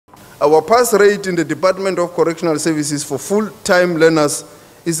Our pass rate in the Department of Correctional Services for full-time learners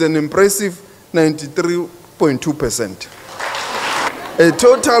is an impressive 93.2%. A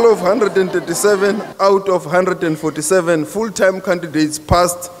total of 137 out of 147 full-time candidates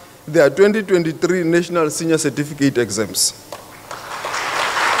passed their 2023 National Senior Certificate exams.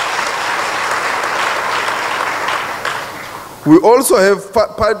 We also have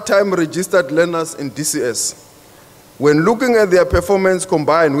part-time registered learners in DCS. When looking at their performance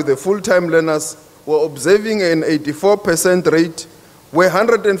combined with the full-time learners, we're observing an 84% rate where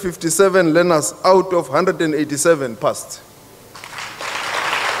 157 learners out of 187 passed.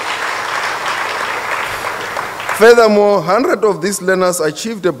 Furthermore, 100 of these learners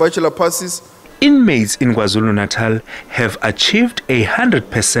achieved a bachelor passes. Inmates in KwaZulu-Natal have achieved a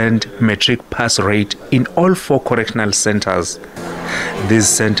 100% matric pass rate in all 4 correctional centers. These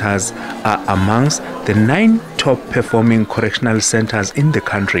centers are amongst the 9 top-performing correctional centers in the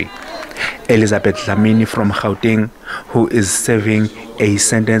country. Elizabeth Dlamini from Gauteng, who is serving a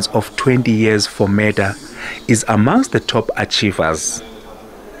sentence of 20 years for murder, is amongst the top achievers.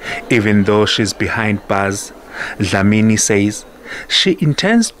 Even though she's behind bars, Dlamini says she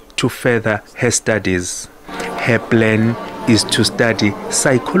intends to further her studies. Her plan is to study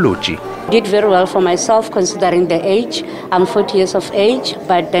psychology. Did very well for myself considering the age. I'm 40 years of age,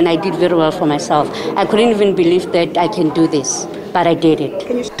 but then I did very well for myself. I couldn't even believe that I can do this, but I did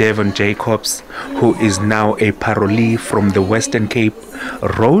it. Devon Jacobs, who is now a parolee from the Western Cape,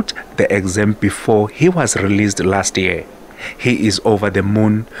 wrote the exam before he was released last year. He is over the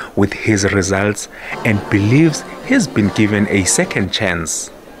moon with his results and believes he's been given a second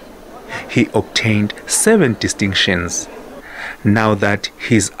chance. He obtained 7 distinctions. Now that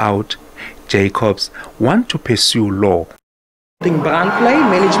he's out, Jacobs wants to pursue law. In brandplay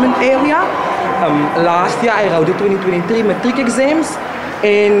management area, last year I wrote the 2023 matric exams,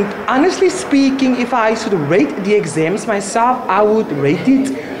 and honestly speaking, if I should rate the exams myself, I would rate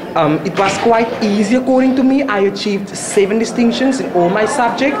it. It was quite easy according to me. I achieved 7 distinctions in all my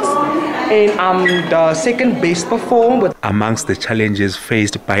subjects, and I'm the second best performer. Amongst the challenges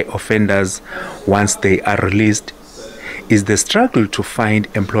faced by offenders once they are released is the struggle to find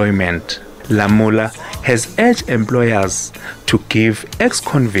employment. Lamula has urged employers to give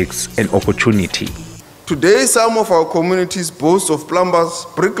ex-convicts an opportunity. Today, some of our communities boast of plumbers,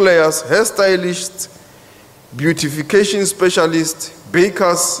 bricklayers, hairstylists, beautification specialists,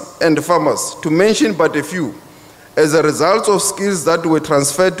 bakers, and farmers, to mention but a few, as a result of skills that were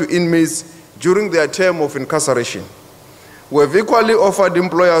transferred to inmates during their term of incarceration. We have equally offered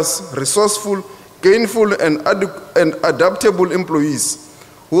employers resourceful, gainful, and adaptable employees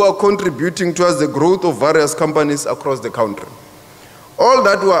who are contributing towards the growth of various companies across the country. All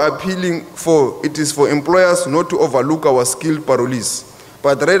that we are appealing for, it is for employers not to overlook our skilled parolees,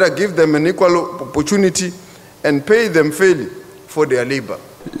 but rather give them an equal opportunity and pay them fairly for their labor.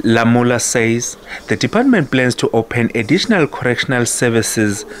 Lamula says the department plans to open additional correctional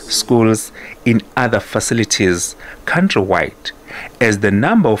services schools in other facilities countrywide as the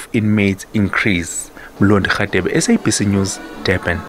number of inmates increase. Mlondi Khatebe, SABC News, Durban.